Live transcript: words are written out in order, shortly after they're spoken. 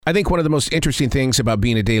I think one of the most interesting things about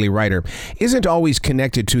being a daily writer isn't always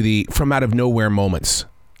connected to the from out of nowhere moments.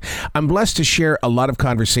 I'm blessed to share a lot of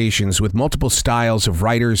conversations with multiple styles of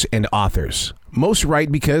writers and authors. Most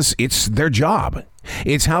write because it's their job.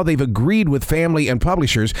 It's how they've agreed with family and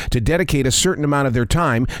publishers to dedicate a certain amount of their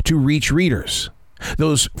time to reach readers.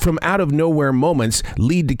 Those from out of nowhere moments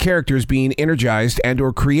lead to characters being energized and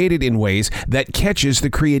or created in ways that catches the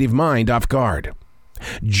creative mind off guard.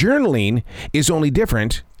 Journaling is only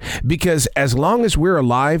different because as long as we're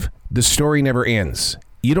alive, the story never ends.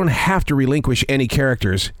 You don't have to relinquish any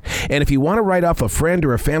characters, and if you want to write off a friend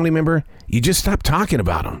or a family member, you just stop talking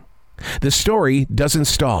about them. The story doesn't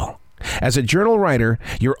stall. As a journal writer,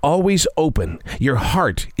 you're always open. Your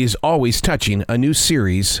heart is always touching a new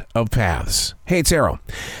series of paths. Hey, it's Arrow.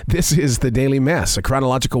 This is The Daily Mess, a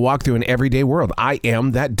chronological walk through an everyday world. I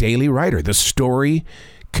am that daily writer. The story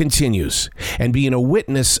continues, and being a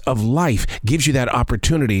witness of life gives you that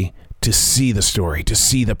opportunity to see the story, to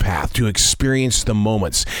see the path, to experience the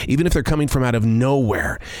moments. Even if they're coming from out of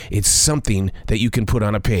nowhere, it's something that you can put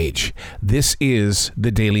on a page. This is The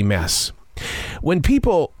Daily Mess. When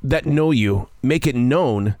people that know you make it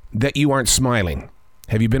known that you aren't smiling,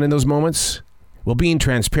 have you been in those moments? Well, being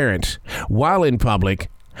transparent, while in public,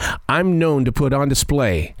 I'm known to put on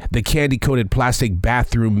display the candy-coated plastic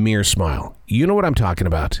bathroom mirror smile. You know what I'm talking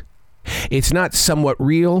about. It's not somewhat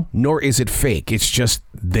real, nor is it fake. It's just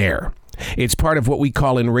there. It's part of what we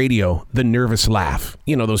call in radio the nervous laugh.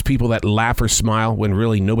 You know, those people that laugh or smile when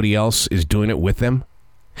really nobody else is doing it with them.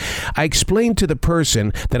 I explained to the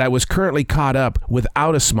person that I was currently caught up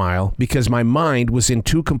without a smile because my mind was in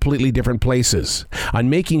two completely different places, on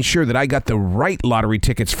making sure that I got the right lottery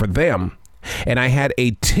tickets for them, and I had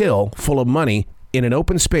a till full of money in an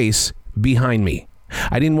open space behind me.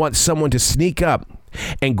 I didn't want someone to sneak up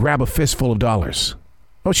and grab a fistful of dollars.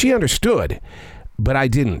 Oh, she understood, but I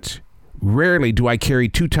didn't. Rarely do I carry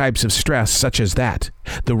two types of stress such as that,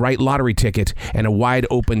 the right lottery ticket and a wide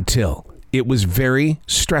open till. It was very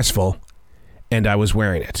stressful, and I was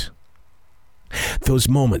wearing it. Those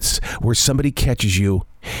moments where somebody catches you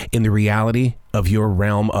in the reality of your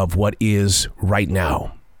realm of what is right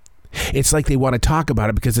now. It's like they want to talk about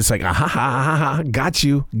it because it's like, ah, ha, ha, ha, ha, got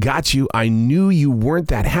you. I knew you weren't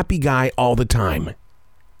that happy guy all the time.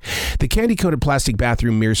 The candy-coated plastic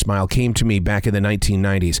bathroom mirror smile came to me back in the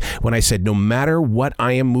 1990s when I said, no matter what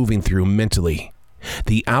I am moving through mentally,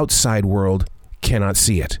 the outside world cannot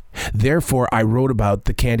see it. Therefore, I wrote about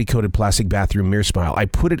the candy-coated plastic bathroom mirror smile. I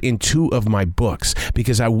put it in 2 of my books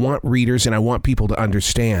because I want readers and I want people to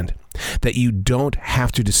understand that you don't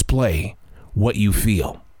have to display what you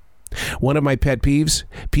feel. One of my pet peeves,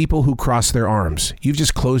 people who cross their arms. You've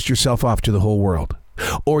just closed yourself off to the whole world.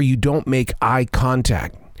 Or you don't make eye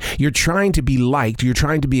contact. You're trying to be liked, you're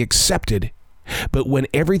trying to be accepted, but when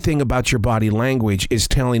everything about your body language is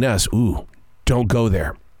telling us, ooh, don't go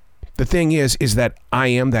there. The thing is that I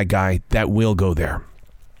am that guy that will go there.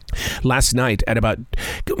 Last night at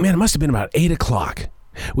it must have been about 8 o'clock,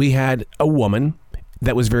 we had a woman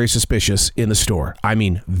that was very suspicious in the store. I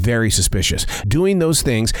mean, very suspicious. Doing those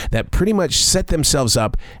things that pretty much set themselves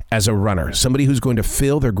up as a runner. Somebody who's going to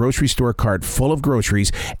fill their grocery store cart full of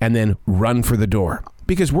groceries and then run for the door.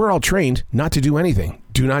 Because we're all trained not to do anything.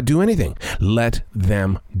 Do not do anything. Let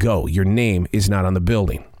them go. Your name is not on the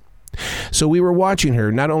building. So we were watching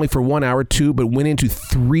her not only for 1 hour, 2, but went into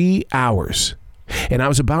 3 hours. And I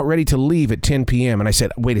was about ready to leave at 10 p.m. And I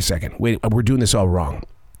said, wait a second. We're doing this all wrong.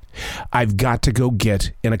 I've got to go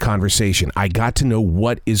get in a conversation. I got to know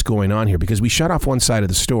what is going on here because we shut off one side of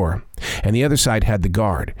the store and the other side had the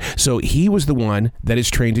guard. So he was the one that is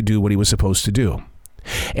trained to do what he was supposed to do.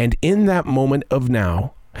 And in that moment of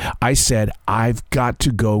now, I said, I've got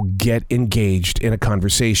to go get engaged in a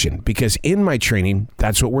conversation because in my training,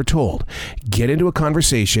 that's what we're told. Get into a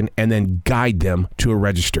conversation and then guide them to a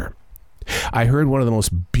register. I heard one of the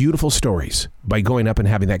most beautiful stories by going up and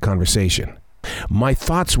having that conversation. My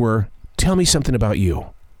thoughts were, tell me something about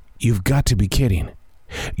you. You've got to be kidding.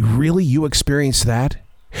 Really? You experienced that?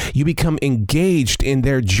 You become engaged in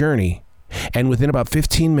their journey, and within about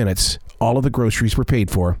 15 minutes, all of the groceries were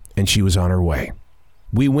paid for, and she was on her way.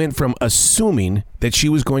 We went from assuming that she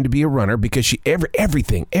was going to be a runner because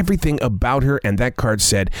everything about her and that card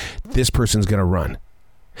said, this person's going to run,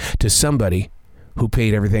 to somebody who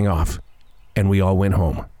paid everything off, and we all went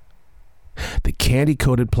home. The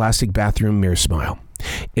candy-coated plastic bathroom mirror smile.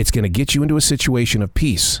 It's going to get you into a situation of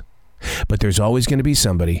peace, but there's always going to be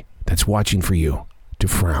somebody that's watching for you to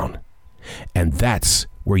frown. And that's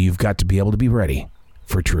where you've got to be able to be ready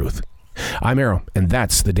for truth. I'm Arrow, and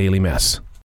that's The Daily Mess.